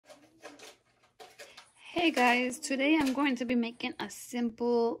Hey guys, today I'm going to be making a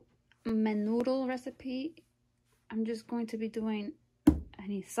simple menudo recipe. I'm just going to be doing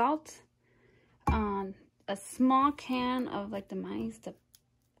any salt, a small can of like the maize, the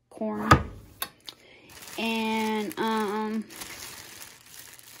corn, and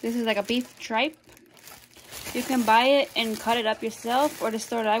this is like a beef tripe. You can buy it and cut it up yourself, or the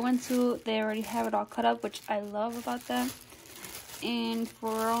store that I went to, they already have it all cut up, which I love about them. And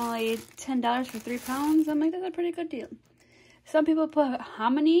for only $10 for 3 pounds, I'm like, that's a pretty good deal. Some people put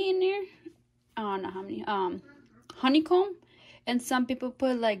hominy in there. Oh, not hominy. Honeycomb. And some people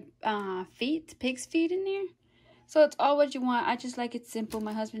put like pig's feet in there. So it's all what you want. I just like it simple.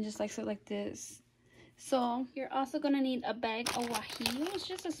 My husband just likes it like this. So you're also gonna need a bag of Guajillo. It's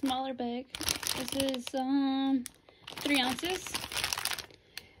just a smaller bag. This is 3 ounces.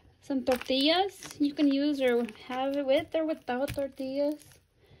 Some tortillas you can use or have it with or without tortillas.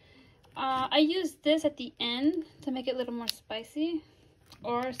 I use this at the end to make it a little more spicy,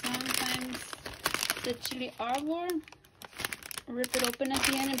 or sometimes the chili arbol. Rip it open at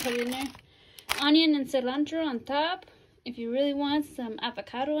the end and put it in there. Onion and cilantro on top if you really want some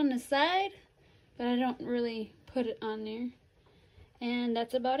avocado on the side, but I don't really put it on there. And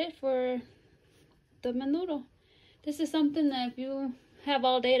that's about it for the menudo. This is something that if you have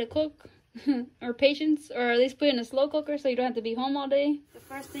all day to cook or patience, or at least put in a slow cooker so you don't have to be home all day. The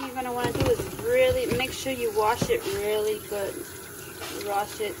first thing you're going to want to do is really make sure you wash it really good.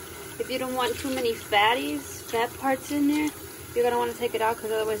 Wash it. If you don't want too many fat parts in there, you're going to want to take it out,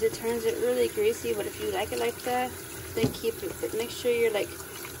 because otherwise it turns it really greasy. But if you like it like that, then keep it. But make sure you're like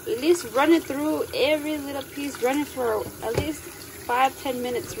at least run it through every little piece. Run it for at least 5-10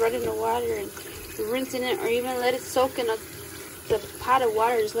 minutes. Run in the water and rinsing it, or even let it soak in the pot of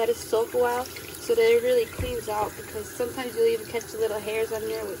water. Just let it soak a while so that it really cleans out, because sometimes you'll even catch the little hairs on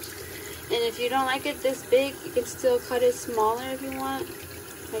there. And if you don't like it this big, you can still cut it smaller if you want.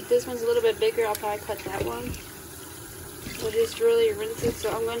 Like this one's a little bit bigger, I'll probably cut that one. We'll just really rinse it, so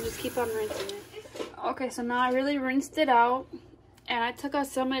I'm going to just keep on rinsing it. Okay, so now I really rinsed it out, and I took out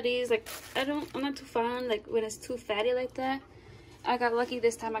some of these. Like I'm not too fond like when it's too fatty like that. I got lucky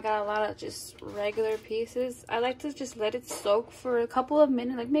this time. I got a lot of just regular pieces. I like to just let it soak for a couple of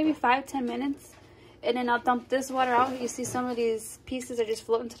minutes, like maybe 5-10 minutes. And then I'll dump this water out. You see some of these pieces are just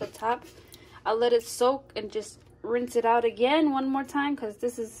floating to the top. I'll let it soak and just rinse it out again one more time,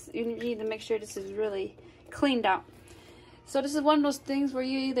 because you need to make sure this is really cleaned out. So this is one of those things where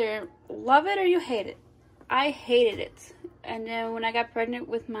you either love it or you hate it. I hated it. And then when I got pregnant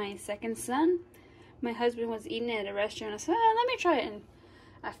with my second son, my husband was eating it at a restaurant. I said, let me try it. And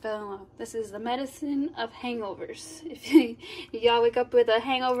I fell in love. This is the medicine of hangovers. If y'all wake up with a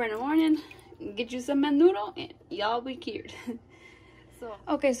hangover in the morning, get you some menudo, and y'all be cured.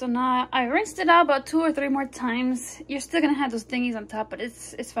 Okay, so now I rinsed it out about 2 or 3 more times. You're still going to have those thingies on top, but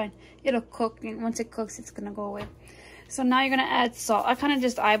it's fine. It'll cook, and once it cooks, it's going to go away. So now you're going to add salt. I kind of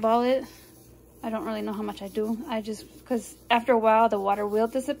just eyeball it. I don't really know how much I do. Because after a while, the water will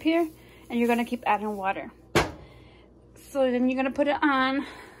disappear. And you're going to keep adding water. So then you're going to put it on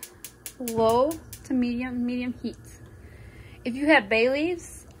low to medium heat. If you have bay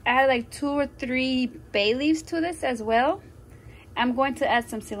leaves, add like 2 or 3 bay leaves to this as well. I'm going to add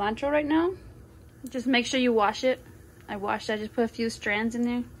some cilantro right now. Just make sure you wash it. I washed it. I just put a few strands in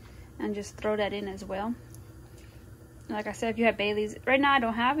there and just throw that in as well. Like I said, if you have bay leaves, right now I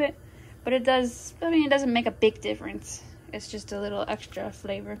don't have it, but it does. I mean, it doesn't make a big difference. It's just a little extra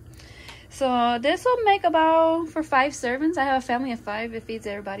flavor. So this will make about for 5 servings. I have a family of 5. It feeds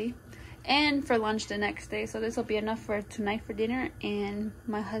everybody. And for lunch the next day. So this will be enough for tonight for dinner, and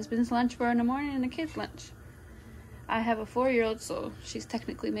my husband's lunch for in the morning, and the kids' lunch. I have a 4-year-old, so she's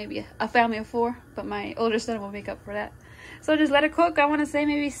technically maybe a family of 4. But my older son will make up for that. So just let it cook. I want to say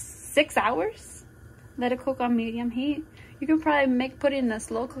maybe 6 hours. Let it cook on medium heat. You can probably put it in a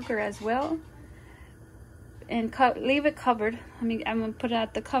slow cooker as well. And leave it covered. I'm gonna put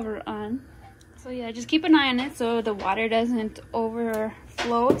the cover on. So yeah, just keep an eye on it so the water doesn't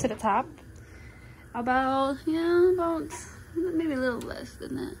overflow to the top. About maybe a little less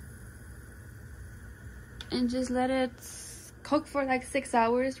than that. And just let it cook for like 6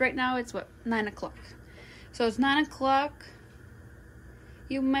 hours. Right now it's 9 o'clock. So it's 9 o'clock.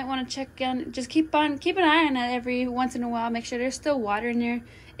 You might want to check in. Just keep an eye on it every once in a while. Make sure there's still water in there.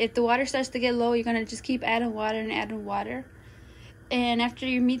 If the water starts to get low, you're gonna just keep adding water and adding water. And after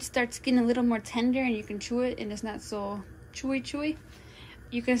your meat starts getting a little more tender and you can chew it and it's not so chewy,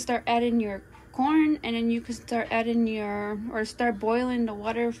 you can start adding your corn, and then you can start adding start boiling the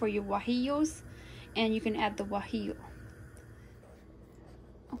water for your guajillos, and you can add the guajillo.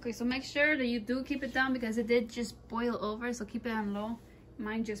 Okay, so make sure that you do keep it down because it did just boil over, so keep it on low.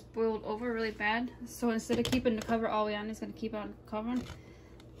 Mine just boiled over really bad, so instead of keeping the cover all the way on, it's gonna keep on covering.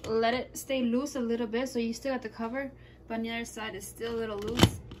 Let it stay loose a little bit, so you still got the cover, but on the other side it's still a little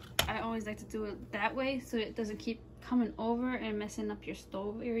loose. I always like to do it that way so it doesn't keep coming over and messing up your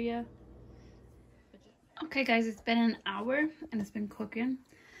stove area. Okay guys, it's been an hour and it's been cooking.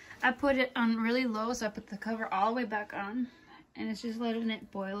 I put it on really low, so I put the cover all the way back on, and it's just letting it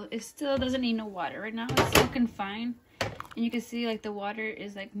boil. It still doesn't need no water right now. It's cooking fine, and you can see like the water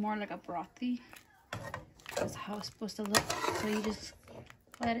is like more like a brothy. That's how it's supposed to look. So you just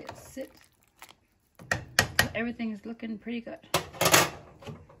let it sit. So everything is looking pretty good.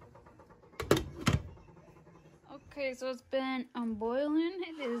 Okay, so it's been boiling.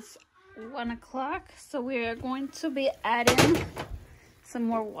 It is 1 o'clock, so we are going to be adding some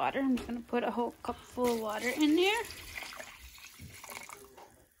more water. I'm just gonna put a whole cup full of water in there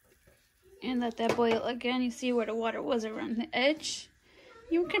and let that boil again. You see where the water was around the edge.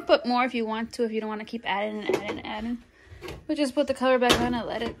 You can put more if you want to, if you don't want to keep adding and adding and adding. But just put the cover back on and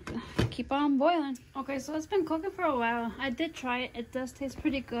let it keep on boiling. Okay, so it's been cooking for a while. I did try it. It does taste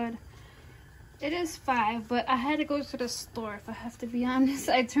pretty good. It is 5, but I had to go to the store, if I have to be honest.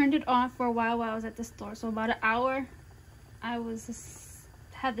 I turned it off for a while I was at the store. So about an hour, I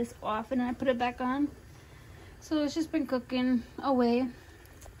had this off and then I put it back on. So it's just been cooking away.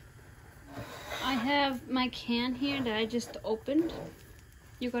 I have my can here that I just opened.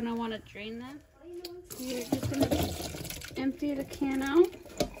 You're going to want to drain that. You're just going to empty the can out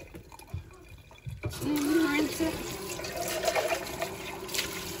and rinse it.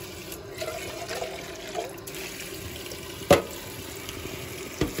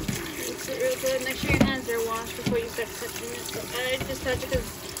 Real good. Make sure your hands are washed before you start touching it. So I just touch it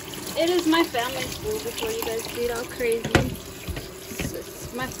because it is my family's food before you guys get all crazy.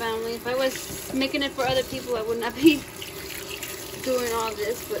 It's my family. If I was making it for other people, I would not be doing all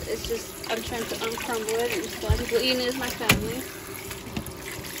this, but it's just I'm trying to uncrumble it, and so people eating it is my family.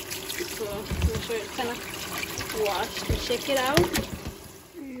 So make sure it's kind of washed and shake it out.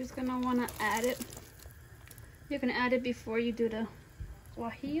 You're just gonna want to add it. You can add it before you do the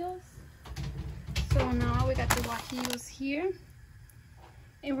guajillos. So now we got the guajillos here,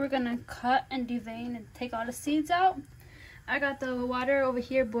 and we're gonna cut and devein and take all the seeds out. I got the water over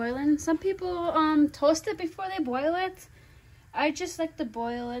here boiling. Some people toast it before they boil it. I just like to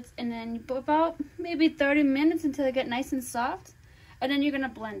boil it, and then about maybe 30 minutes until it get nice and soft, and then you're gonna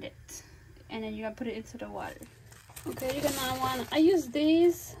blend it, and then you're gonna put it into the water. Okay, you're gonna want, I use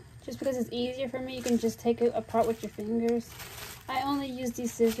these just because it's easier for me. You can just take it apart with your fingers. I only use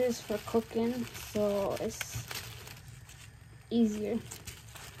these scissors for cooking, so it's easier.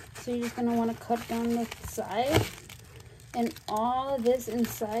 So you're just gonna want to cut down the side, and all of this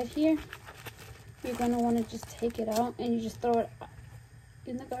inside here, you're gonna want to just take it out and you just throw it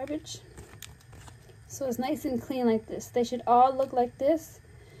in the garbage. So it's nice and clean like this. They should all look like this,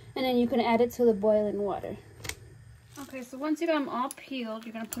 and then you can add it to the boiling water. Okay, so once you got them all peeled,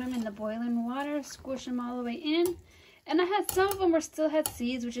 you're gonna put them in the boiling water, squish them all the way in. And I had some of them were still had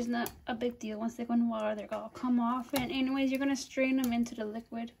seeds, which is not a big deal. Once they go in water, they're gonna come off. And anyways, you're gonna strain them into the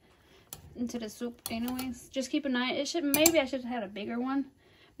liquid, into the soup. Anyways, just keep an eye. Maybe I should have had a bigger one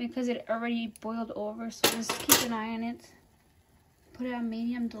because it already boiled over. So just keep an eye on it. Put it on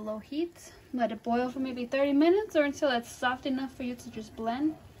medium to low heat. Let it boil for maybe 30 minutes or until it's soft enough for you to just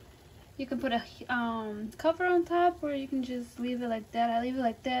blend. You can put a cover on top, or you can just leave it like that. I leave it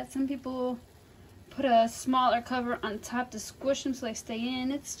like that. Some people put a smaller cover on top to squish them so they stay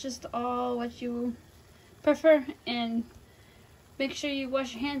in. It's just all what you prefer. And make sure you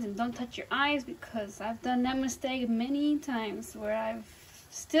wash your hands and don't touch your eyes, because I've done that mistake many times where I've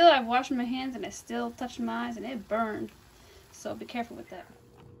washed my hands and I still touched my eyes and it burned. So be careful with that.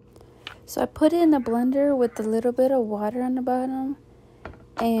 So I put it in the blender with a little bit of water on the bottom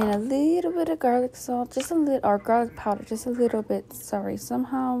and a little bit of garlic salt, just a little, or garlic powder, just a little bit. Sorry,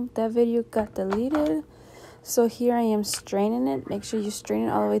 somehow that video got deleted. So here I am straining it. Make sure you strain it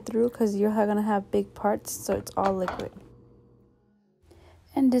all the way through, because you're gonna have big parts, so it's all liquid.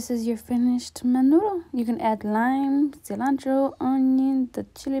 And this is your finished menudo. You can add lime, cilantro, onion, the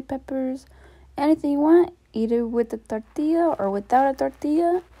chili peppers, anything you want, either with a tortilla or without a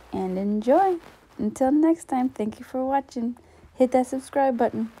tortilla, and enjoy. Until next time, thank you for watching. Hit that subscribe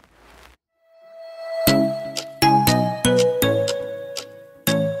button.